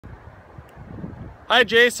Hi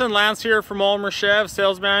Jason, Lance here from Ulmer Chev,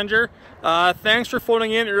 sales manager. Thanks for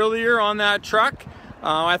phoning in earlier on that truck.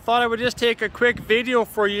 I thought I would just take a quick video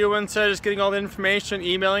for you instead of just getting all the information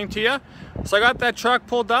emailing to you. So I got that truck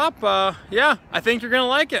pulled up. Yeah, I think you're gonna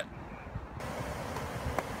like it.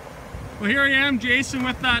 Well, here I am, Jason,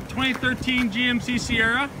 with that 2013 GMC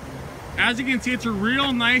Sierra. As you can see, it's a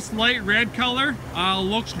real nice light red color.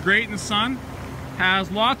 Looks great in the sun. Has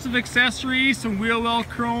lots of accessories, some wheel well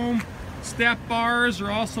chrome. Step bars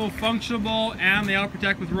are also functionable and they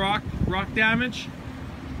protect with rock damage.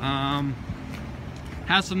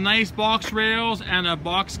 Has some nice box rails and a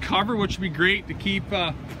box cover, which would be great to keep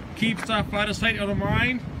stuff out of sight, out of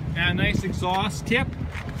mind. And a nice exhaust tip.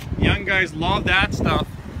 Young guys love that stuff.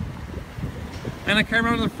 And I come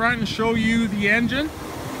around to the front and show you the engine.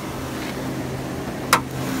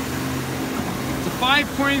 It's a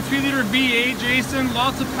 5.3 liter V8, Jason.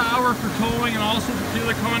 Lots of power for towing and also for fuel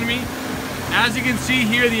economy. As you can see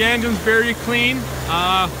here, the engine's very clean.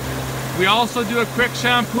 We also do a quick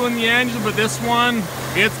shampoo in the engine, but this one,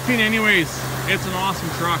 it's clean anyways. It's an awesome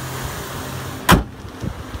truck.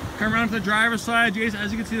 Come around to the driver's side, Jason.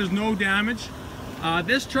 As you can see, there's no damage.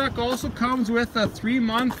 This truck also comes with a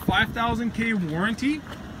 3-month, 5,000K warranty.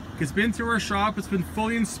 It's been through our shop. It's been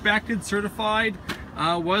fully inspected, certified.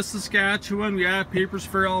 Was Saskatchewan. We have papers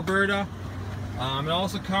for Alberta. It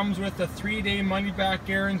also comes with a 3-day money-back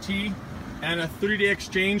guarantee and a 30-day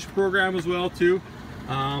exchange program as well too.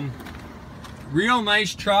 Real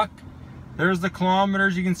nice truck. There's the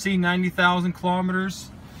kilometers. You can see 90,000 kilometers.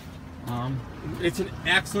 It's in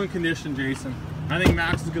excellent condition, Jason. I think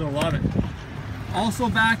Max is gonna love it. Also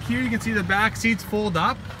back here, you can see the back seats fold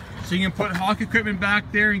up, so you can put hawk equipment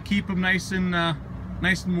back there and keep them nice and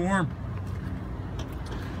warm.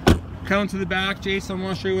 Coming to the back, Jason, I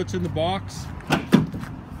want to show you what's in the box.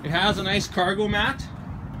 It has a nice cargo mat,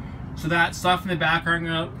 so that stuff in the back aren't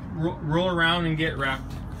going to roll around and get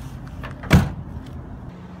wrecked.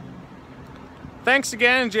 Thanks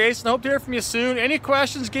again, Jason. Hope to hear from you soon. Any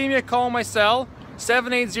questions, give me a call on my cell,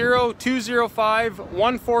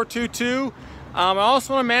 780-205-1422. I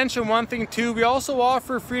also want to mention one thing too. We also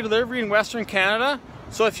offer free delivery in Western Canada.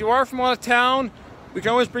 So if you are from out of town, we can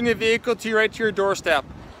always bring the vehicle to you right to your doorstep.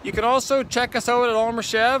 You can also check us out at Ulmer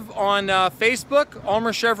Chev on Facebook,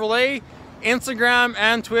 Ulmer Chevrolet, Instagram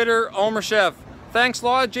and Twitter, Ulmer Chev. Thanks a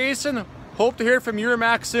lot, Jason. Hope to hear from you or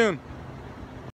Max soon.